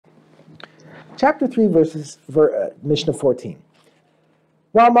Chapter 3, Mishnah 14.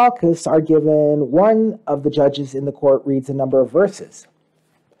 While Makkos are given, one of the judges in the court reads a number of verses.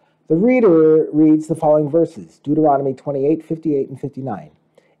 The reader reads the following verses, Deuteronomy 28, 58, and 59.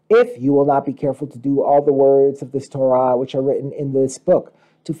 If you will not be careful to do all the words of this Torah which are written in this book,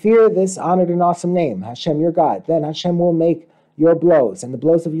 to fear this honored and awesome name, Hashem your God, then Hashem will make your blows and the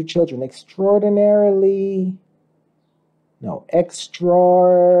blows of your children extraordinary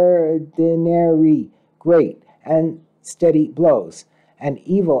great and steady blows, and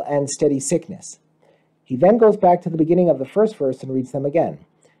evil and steady sickness. He then goes back to the beginning of the first verse and reads them again.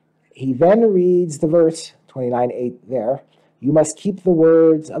 He then reads the verse 29:8 there. You must keep the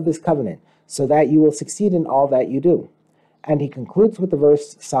words of this covenant so that you will succeed in all that you do. And he concludes with the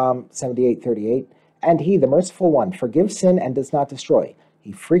verse Psalm 78:38. And he, the merciful one, forgives sin and does not destroy.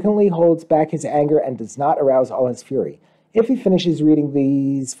 He frequently holds back his anger and does not arouse all his fury. If he finishes reading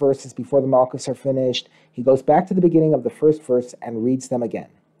these verses before the Makkos are finished, he goes back to the beginning of the first verse and reads them again.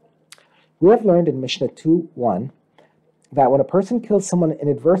 We have learned in Mishnah 2:1 that when a person kills someone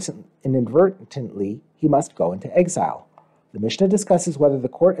inadvertently, he must go into exile. The Mishnah discusses whether the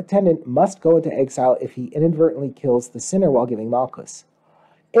court attendant must go into exile if he inadvertently kills the sinner while giving Makkos.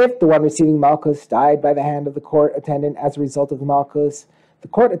 If the one receiving Makkos died by the hand of the court attendant as a result of the Makkos, the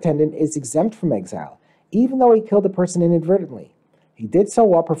court attendant is exempt from exile, even though he killed a person inadvertently. He did so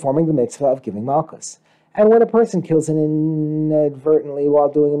while performing the mitzvah of giving Makkos. And when a person kills inadvertently while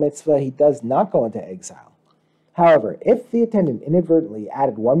doing a mitzvah, he does not go into exile. However, if the attendant inadvertently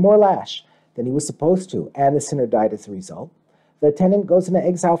added one more lash than he was supposed to, and the sinner died as a result, the attendant goes into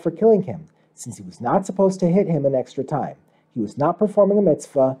exile for killing him, since he was not supposed to hit him an extra time. He was not performing a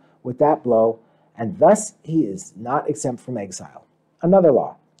mitzvah with that blow, and thus he is not exempt from exile. Another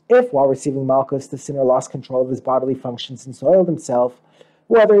law. If, while receiving Makkos, the sinner lost control of his bodily functions and soiled himself,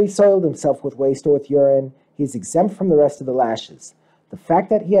 whether he soiled himself with waste or with urine, he is exempt from the rest of the lashes. The fact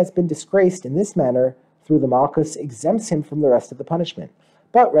that he has been disgraced in this manner through the Makkos exempts him from the rest of the punishment.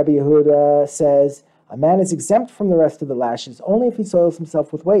 But Rabbi Yehuda says, a man is exempt from the rest of the lashes only if he soils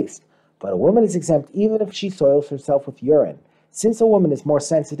himself with waste, but a woman is exempt even if she soils herself with urine. Since a woman is more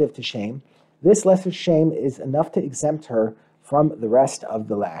sensitive to shame, this lesser shame is enough to exempt her from the rest of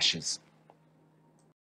the lashes.